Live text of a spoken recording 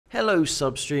Hello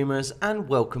substreamers and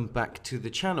welcome back to the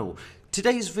channel.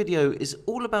 Today's video is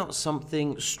all about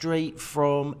something straight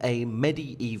from a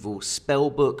medieval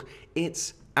spellbook.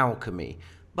 It's alchemy.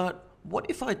 But what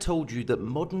if I told you that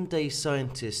modern day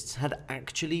scientists had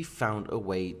actually found a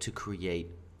way to create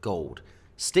gold?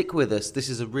 Stick with us, this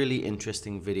is a really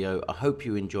interesting video. I hope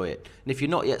you enjoy it. And if you're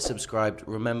not yet subscribed,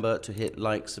 remember to hit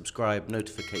like, subscribe,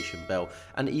 notification bell,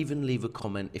 and even leave a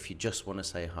comment if you just want to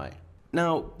say hi.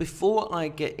 Now, before I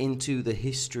get into the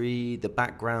history, the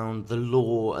background, the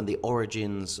lore, and the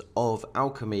origins of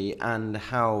alchemy and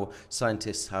how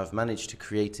scientists have managed to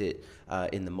create it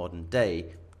in the modern day,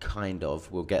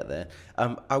 we'll get there,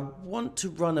 I want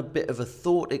to run a bit of a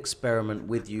thought experiment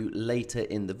with you later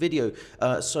in the video.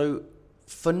 So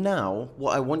for now,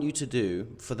 what I want you to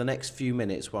do for the next few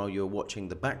minutes while you're watching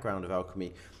the background of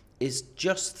alchemy is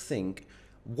just think,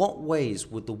 what ways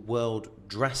would the world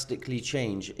drastically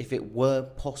change if it were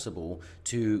possible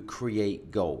to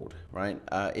create gold, right?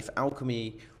 If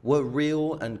alchemy were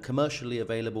real and commercially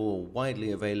available or widely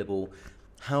available,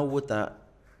 how would that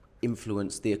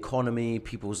influence the economy,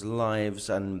 people's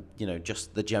lives, and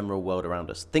just the general world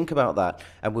around us? Think about that,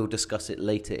 and we'll discuss it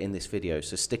later in this video,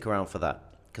 so stick around for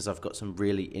that, because I've got some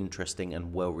really interesting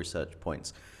and well-researched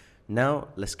points. Now,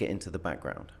 let's get into the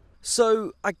background.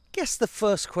 So I guess the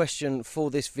first question for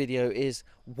this video is,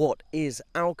 what is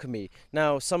alchemy?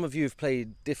 Now, some of you have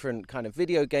played different kind of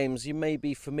video games. You may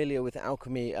be familiar with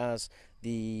alchemy as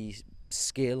the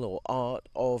skill or art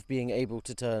of being able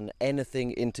to turn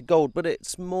anything into gold, but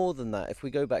it's more than that. If we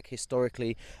go back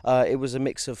historically, it was a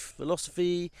mix of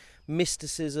philosophy,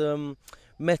 mysticism,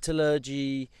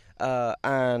 metallurgy,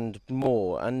 and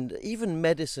more. And even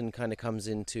medicine kind of comes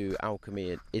into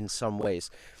alchemy in some ways.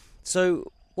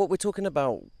 So what we're talking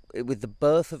about with the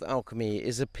birth of alchemy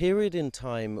is a period in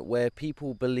time where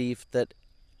people believed that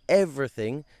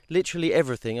everything, literally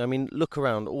everything, I mean, look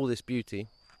around, all this beauty,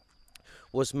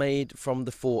 was made from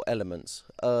the four elements: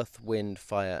 earth, wind,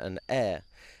 fire, and air.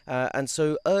 And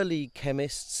so early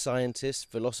chemists, scientists,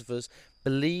 philosophers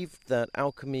believed that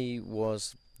alchemy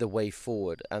was the way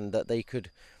forward and that they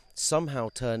could somehow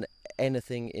turn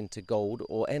anything into gold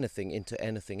or anything into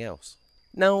anything else.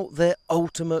 Now, their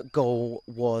ultimate goal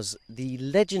was the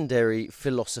legendary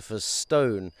Philosopher's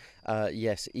Stone.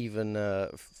 Yes, even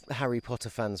Harry Potter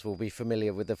fans will be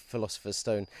familiar with the Philosopher's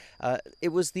Stone.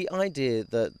 It was the idea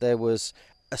that there was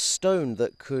a stone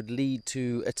that could lead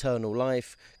to eternal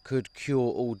life, could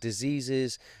cure all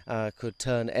diseases, could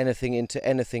turn anything into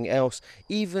anything else,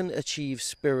 even achieve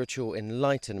spiritual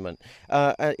enlightenment.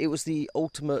 It was the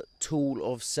ultimate tool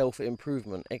of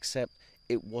self-improvement, except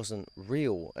it wasn't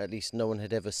real. At least no one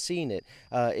had ever seen it.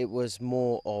 It was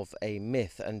more of a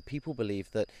myth, and people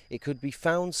believed that it could be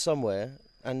found somewhere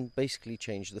and basically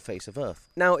change the face of Earth.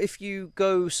 Now, if you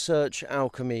go search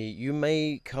alchemy, you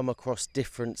may come across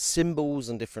different symbols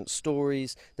and different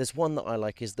stories. There's one that I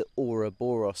like, is the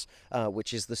Ouroboros,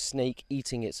 which is the snake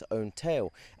eating its own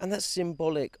tail, and that's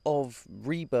symbolic of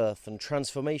rebirth and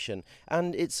transformation,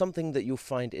 and it's something that you'll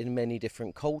find in many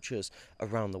different cultures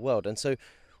around the world. And so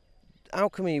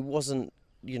alchemy wasn't,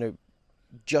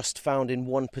 just found in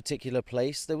one particular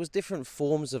place. There was different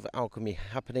forms of alchemy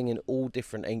happening in all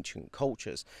different ancient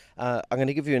cultures. I'm going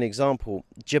to give you an example.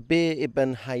 Jabir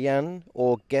ibn Hayyan,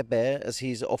 or Geber as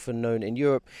he's often known in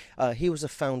Europe, he was a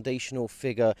foundational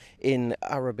figure in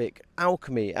Arabic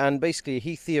alchemy, and basically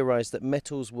he theorized that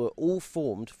metals were all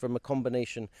formed from a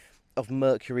combination of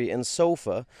mercury and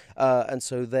sulfur, and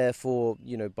so therefore,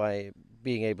 by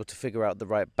being able to figure out the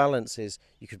right balances,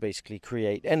 you could basically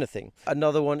create anything.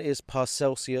 Another one is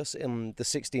Paracelsus in the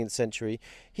 16th century.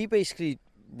 He basically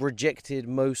rejected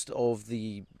most of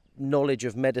the knowledge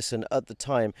of medicine at the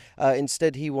time.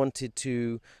 Instead, he wanted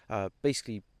to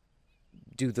basically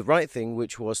do the right thing,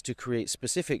 which was to create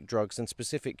specific drugs and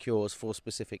specific cures for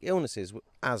specific illnesses,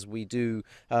 as we do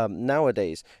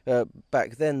nowadays.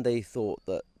 Back then, they thought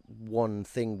that one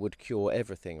thing would cure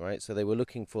everything, right? So they were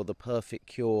looking for the perfect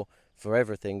cure for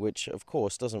everything, which of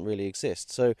course doesn't really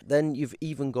exist. So then you've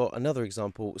even got another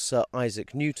example, Sir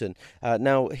Isaac Newton.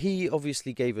 Now, he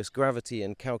obviously gave us gravity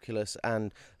and calculus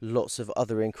and lots of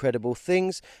other incredible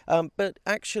things, but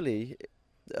actually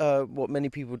what many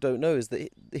people don't know is that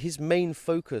his main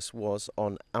focus was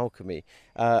on alchemy,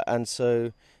 and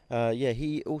so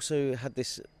he also had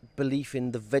this belief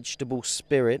in the vegetable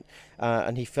spirit,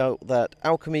 and he felt that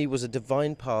alchemy was a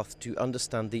divine path to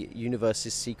understand the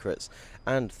universe's secrets.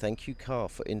 And thank you, Car,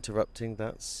 for interrupting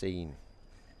that scene.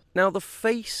 Now, the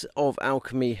face of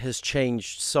alchemy has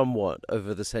changed somewhat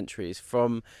over the centuries,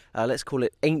 from, let's call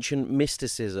it ancient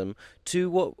mysticism, to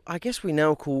what I guess we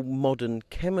now call modern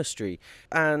chemistry.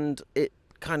 And it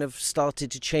kind of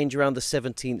started to change around the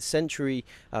 17th century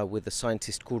with a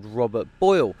scientist called Robert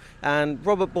Boyle. And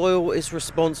Robert Boyle is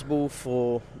responsible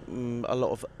for a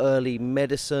lot of early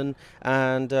medicine,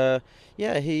 and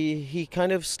yeah, he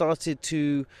kind of started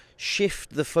to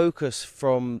shift the focus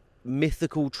from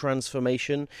mythical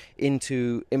transformation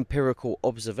into empirical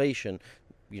observation.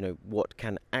 You know, what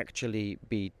can actually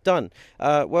be done.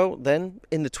 Well, then,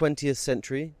 in the 20th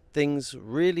century, things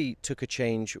really took a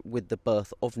change with the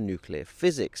birth of nuclear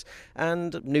physics.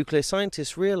 And nuclear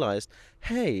scientists realized,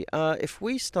 hey, if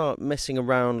we start messing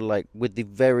around like with the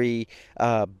very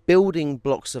building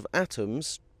blocks of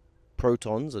atoms,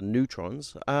 protons and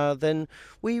neutrons, then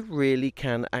we really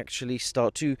can actually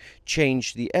start to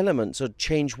change the elements, or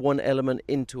change one element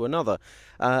into another.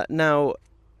 Now,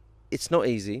 it's not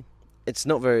easy. It's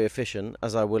not very efficient,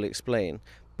 as I will explain,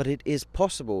 but it is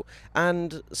possible.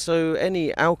 And so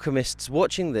any alchemists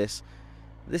watching this,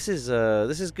 this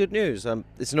is good news.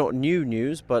 It's not new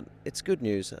news, but it's good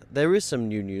news. There is some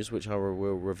new news which I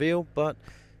will reveal, but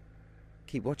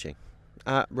keep watching.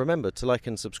 Remember to like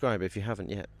and subscribe if you haven't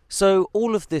yet. So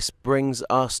all of this brings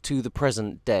us to the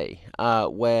present day,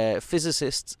 where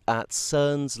physicists at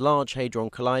CERN's Large Hadron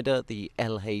Collider, the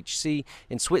LHC,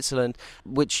 in Switzerland,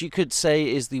 which you could say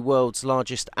is the world's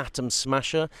largest atom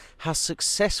smasher, has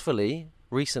successfully,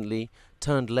 recently,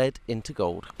 turned lead into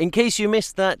gold. In case you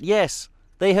missed that, yes,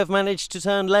 they have managed to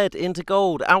turn lead into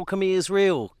gold. Alchemy is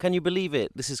real. Can you believe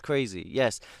it? This is crazy.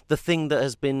 Yes, the thing that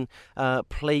has been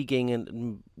plaguing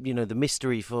and, you know, the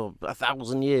mystery for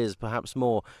 1,000 years, perhaps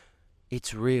more.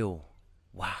 It's real.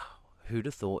 Wow, who'd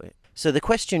have thought it? So the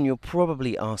question you're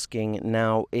probably asking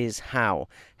now is how?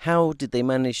 How did they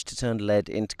manage to turn lead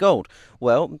into gold?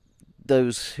 Well,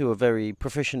 those who are very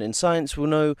proficient in science will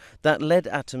know that lead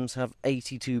atoms have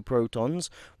 82 protons,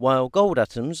 while gold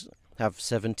atoms have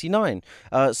 79.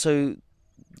 So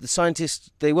the scientists,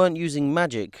 they weren't using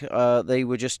magic, they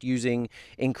were just using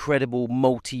incredible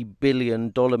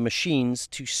multi-billion-dollar machines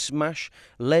to smash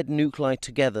lead nuclei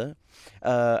together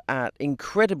at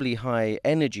incredibly high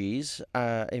energies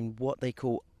in what they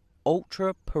call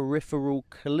ultra-peripheral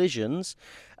collisions,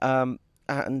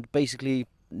 and basically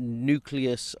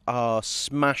nucleus are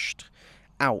smashed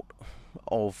out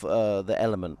of the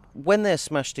element. When they're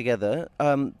smashed together,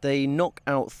 they knock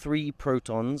out 3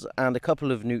 protons and a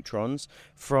couple of neutrons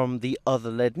from the other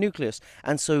lead nucleus,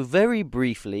 and so very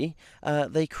briefly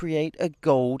they create a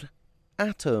gold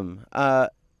atom.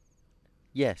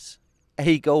 Yes,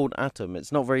 a gold atom.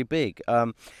 It's not very big.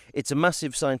 It's a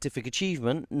massive scientific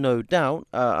achievement, no doubt.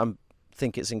 I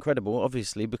think it's incredible,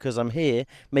 obviously, because I'm here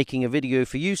making a video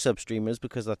for you substreamers,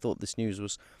 because I thought this news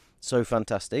was so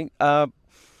fantastic.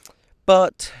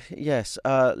 But yes,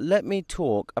 let me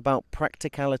talk about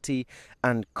practicality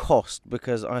and cost,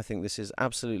 because I think this is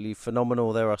absolutely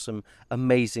phenomenal. There are some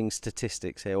amazing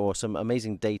statistics here, or some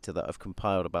amazing data that I've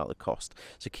compiled about the cost.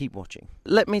 So keep watching.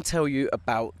 Let me tell you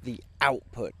about the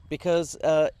output, because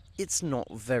it's not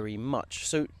very much.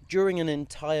 So during an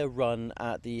entire run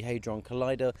at the Hadron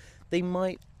Collider, they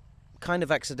might kind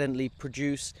of accidentally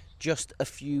produce just a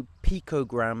few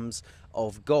picograms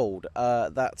of gold.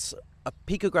 That's a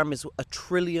picogram is a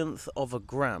trillionth of a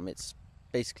gram. It's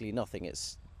basically nothing.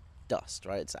 It's dust,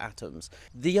 right? It's atoms.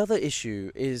 The other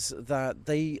issue is that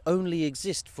they only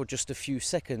exist for just a few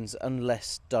seconds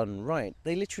unless done right.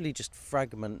 They literally just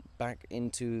fragment back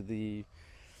into the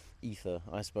ether,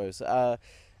 I suppose.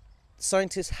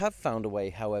 Scientists have found a way,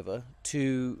 however,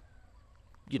 to,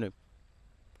 you know,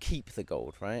 keep the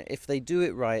gold, right? If they do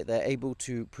it right, they're able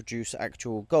to produce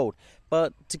actual gold.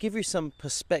 But to give you some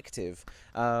perspective,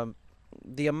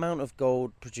 the amount of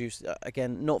gold produced,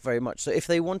 again, not very much. So if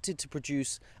they wanted to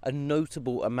produce a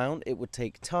notable amount, it would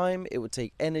take time, it would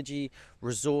take energy,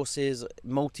 resources,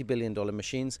 multi-billion-dollar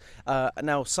machines.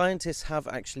 Now, scientists have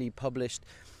actually published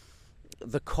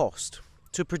the cost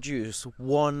to produce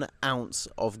 1 ounce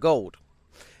of gold.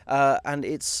 And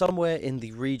it's somewhere in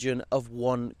the region of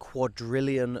 $1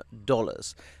 quadrillion.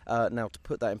 Now, to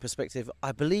put that in perspective,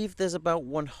 I believe there's about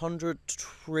 $100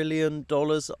 trillion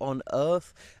on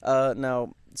Earth.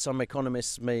 Now, some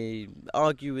economists may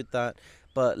argue with that,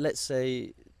 but let's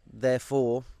say,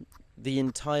 therefore, the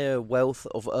entire wealth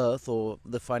of Earth, or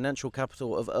the financial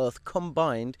capital of Earth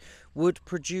combined, would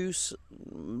produce,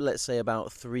 let's say,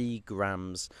 about 3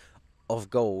 grams of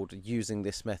gold using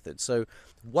this method. So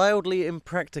wildly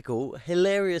impractical,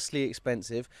 hilariously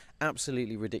expensive,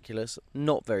 absolutely ridiculous,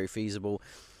 not very feasible.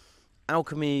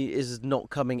 Alchemy is not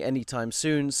coming anytime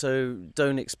soon, so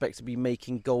don't expect to be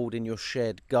making gold in your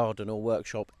shed, garden or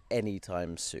workshop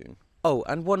anytime soon. Oh,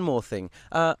 and one more thing.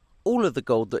 All of the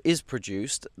gold that is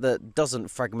produced, that doesn't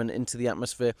fragment into the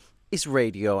atmosphere, It's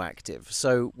radioactive,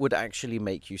 so would actually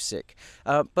make you sick.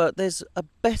 But there's a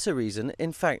better reason,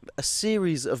 in fact, a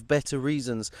series of better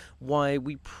reasons why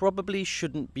we probably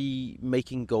shouldn't be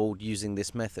making gold using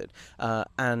this method.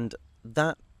 And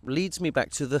that leads me back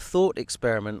to the thought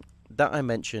experiment that I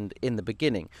mentioned in the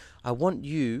beginning. I wanted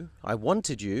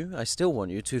you, I still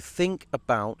want you to think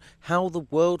about how the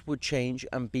world would change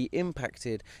and be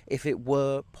impacted if it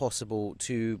were possible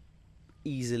to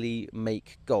easily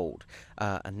make gold.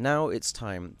 And now it's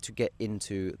time to get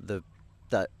into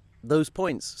those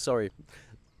points. Sorry,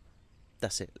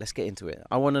 that's it. Let's get into it.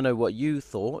 I want to know what you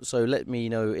thought, so let me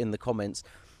know in the comments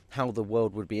how the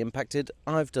world would be impacted.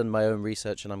 I've done my own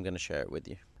research and I'm going to share it with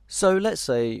you. So let's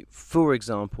say, for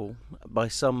example, by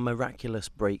some miraculous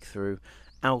breakthrough,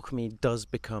 alchemy does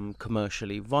become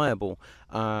commercially viable,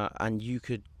 and you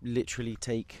could literally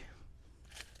take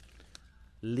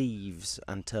leaves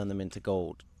and turn them into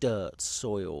gold, dirt,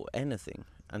 soil, anything,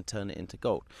 and turn it into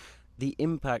gold. The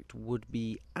impact would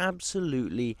be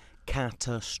absolutely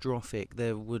catastrophic.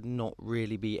 There would not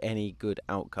really be any good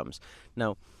outcomes.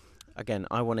 Now, again,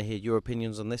 I want to hear your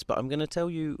opinions on this, but I'm going to tell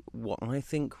you what I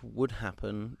think would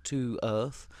happen to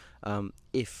Earth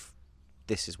if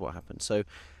this is what happened. So,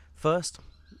 first,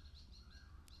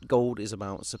 gold is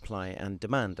about supply and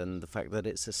demand, and the fact that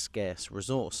it's a scarce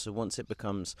resource. So once it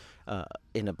becomes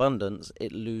in abundance,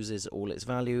 it loses all its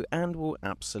value and will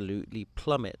absolutely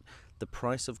plummet. The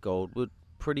price of gold would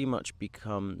pretty much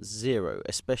become zero,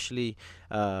 especially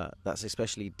that's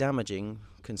especially damaging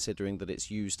considering that it's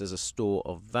used as a store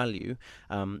of value,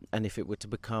 and if it were to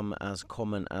become as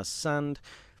common as sand,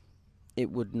 it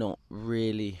would not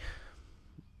really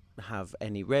have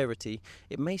any rarity.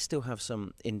 It may still have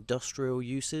some industrial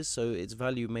uses, so its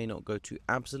value may not go to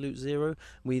absolute zero.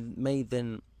 We may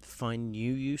then find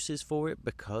new uses for it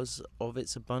because of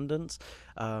its abundance,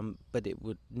 but it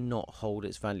would not hold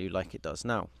its value like it does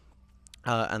now.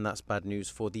 And that's bad news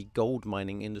for the gold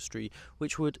mining industry,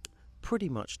 which would pretty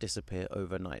much disappear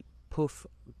overnight. Poof,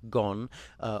 gone,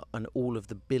 and all of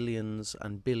the billions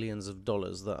and billions of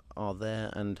dollars that are there,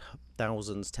 and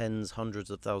thousands, tens, hundreds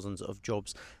of thousands of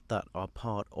jobs that are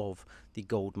part of the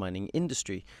gold mining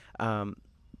industry.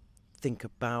 Think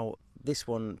about this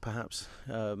one, perhaps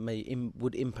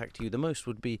would impact you the most,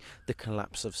 would be the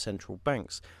collapse of central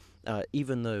banks.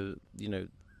 Even though, you know,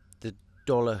 the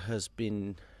dollar has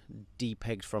been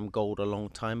depegged from gold a long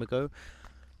time ago.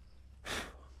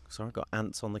 Sorry, I got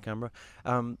ants on the camera.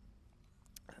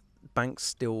 Banks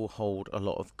still hold a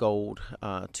lot of gold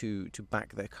to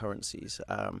back their currencies,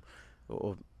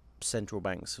 or central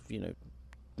banks of, you know,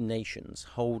 nations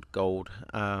hold gold,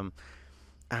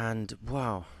 and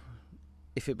wow,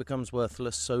 if it becomes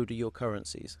worthless, so do your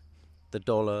currencies. The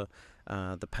dollar,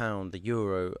 the pound, the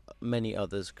euro, many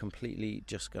others completely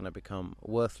just going to become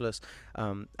worthless,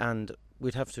 and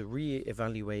we'd have to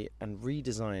re-evaluate and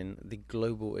redesign the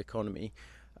global economy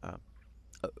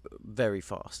very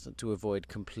fast to avoid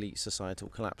complete societal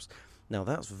collapse. Now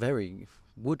that's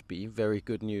would be very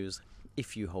good news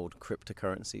if you hold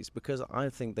cryptocurrencies, because I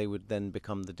think they would then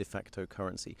become the de facto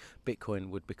currency. Bitcoin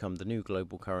would become the new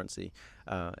global currency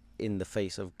in the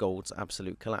face of gold's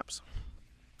absolute collapse.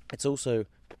 It's also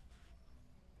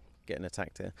getting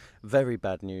attacked here. Very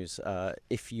bad news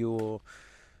if you're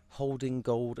holding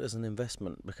gold as an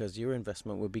investment, because your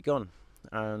investment would be gone.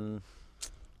 And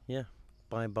yeah,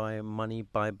 bye money,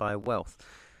 bye wealth.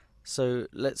 So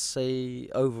let's say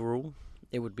overall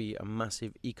it would be a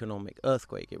massive economic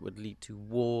earthquake. It would lead to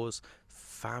wars,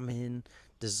 famine,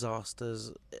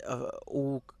 disasters,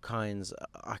 all kinds.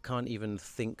 I can't even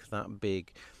think that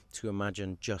big to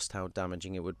imagine just how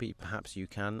damaging it would be. Perhaps you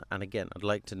can, and again, I'd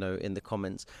like to know in the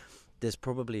comments. There's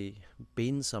probably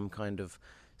been some kind of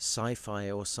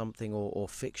sci-fi or something, or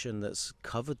fiction that's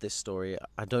covered this story.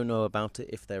 I don't know about it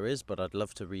if there is, but I'd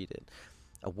love to read it.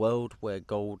 A world where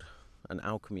gold and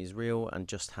alchemy is real, and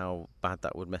just how bad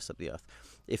that would mess up the earth.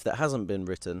 If that hasn't been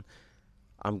written,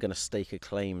 I'm going to stake a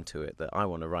claim to it that I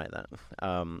want to write that.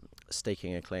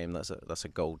 Staking a claim, that's a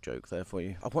gold joke there for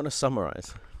you. I want to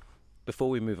summarize before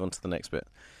we move on to the next bit.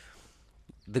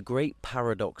 The great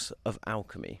paradox of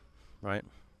alchemy, right?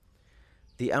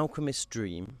 The alchemist's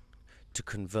dream to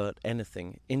convert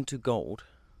anything into gold,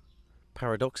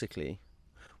 paradoxically,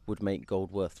 would make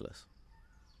gold worthless.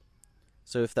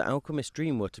 So if the alchemist's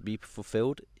dream were to be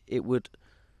fulfilled, it would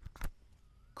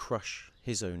crush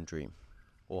his own dream,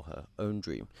 or her own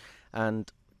dream,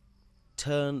 and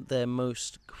turn their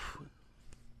most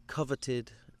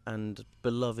coveted and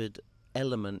beloved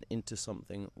element into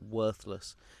something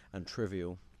worthless and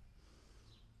trivial.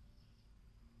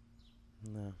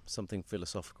 No, something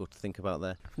philosophical to think about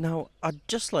there. Now, I'd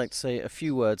just like to say a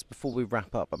few words before we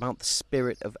wrap up about the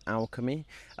Spirit of Alchemy,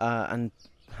 and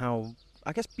how,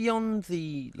 I guess, beyond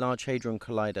the Large Hadron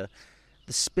Collider,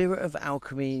 the Spirit of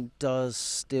Alchemy does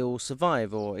still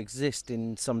survive or exist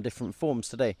in some different forms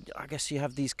today. I guess you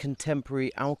have these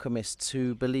contemporary alchemists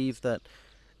who believe that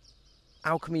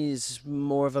alchemy is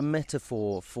more of a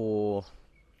metaphor for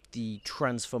the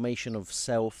transformation of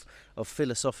self, of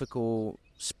philosophical,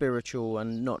 spiritual,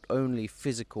 and not only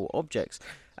physical objects,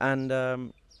 and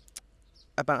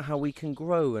about how we can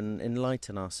grow and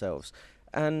enlighten ourselves.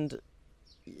 And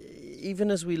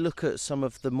even as we look at some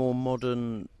of the more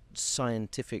modern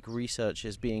scientific research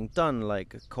is being done,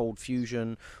 like cold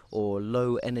fusion or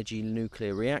low energy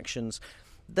nuclear reactions,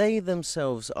 they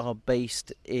themselves are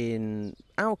based in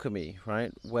alchemy,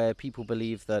 right? Where people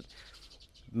believe that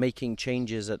making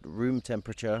changes at room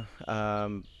temperature,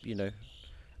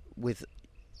 with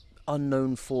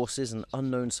unknown forces and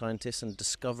unknown scientists, and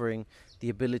discovering the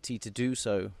ability to do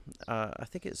so, I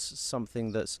think it's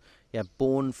something that's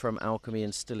born from alchemy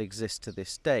and still exists to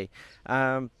this day.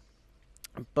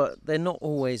 But they're not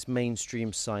always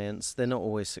mainstream science, they're not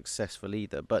always successful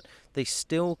either, but they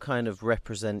still kind of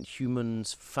represent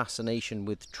humans' fascination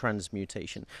with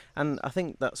transmutation. And I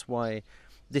think that's why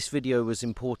this video was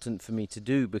important for me to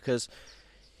do, because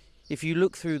if you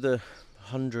look through the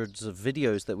hundreds of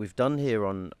videos that we've done here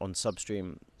on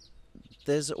Substream,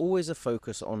 there's always a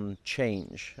focus on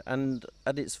change, and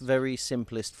at its very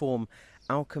simplest form,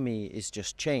 alchemy is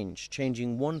just change,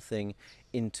 changing one thing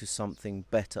into something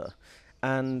better.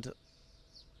 And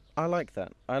I like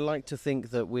that. I like to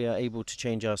think that we are able to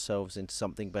change ourselves into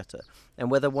something better. And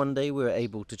whether one day we're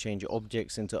able to change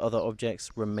objects into other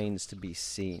objects remains to be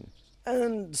seen.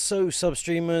 And so,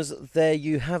 Substreamers, there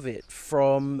you have it.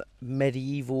 From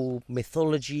medieval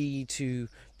mythology to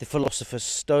the Philosopher's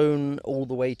Stone, all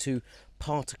the way to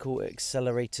particle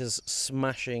accelerators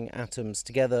smashing atoms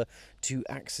together to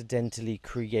accidentally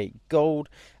create gold,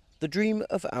 the dream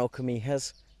of alchemy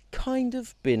has kind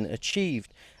of been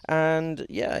achieved. And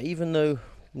yeah, even though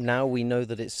now we know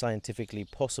that it's scientifically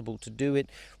possible to do it,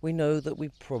 we know that we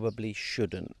probably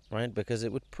shouldn't, right? Because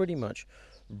it would pretty much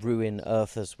ruin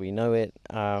Earth as we know it,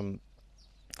 and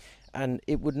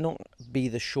it would not be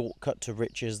the shortcut to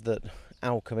riches that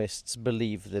alchemists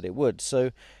believe that it would.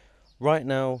 So right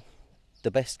now,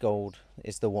 the best gold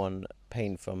is the one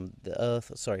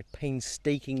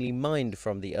painstakingly mined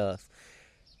from the earth.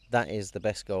 That is the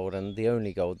best gold and the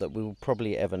only gold that we will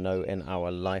probably ever know in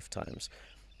our lifetimes.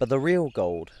 But the real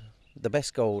gold, the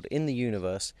best gold in the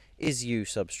universe, is you,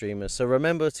 Substreamers. So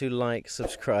remember to like,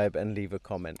 subscribe, and leave a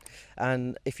comment.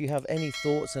 And if you have any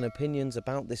thoughts and opinions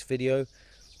about this video,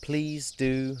 please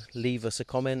do leave us a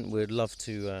comment. We'd love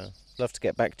to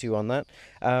get back to you on that.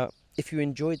 If you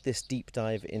enjoyed this deep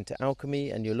dive into alchemy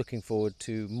and you're looking forward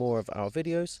to more of our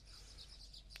videos,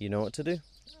 you know what to do.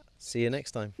 See you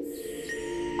next time.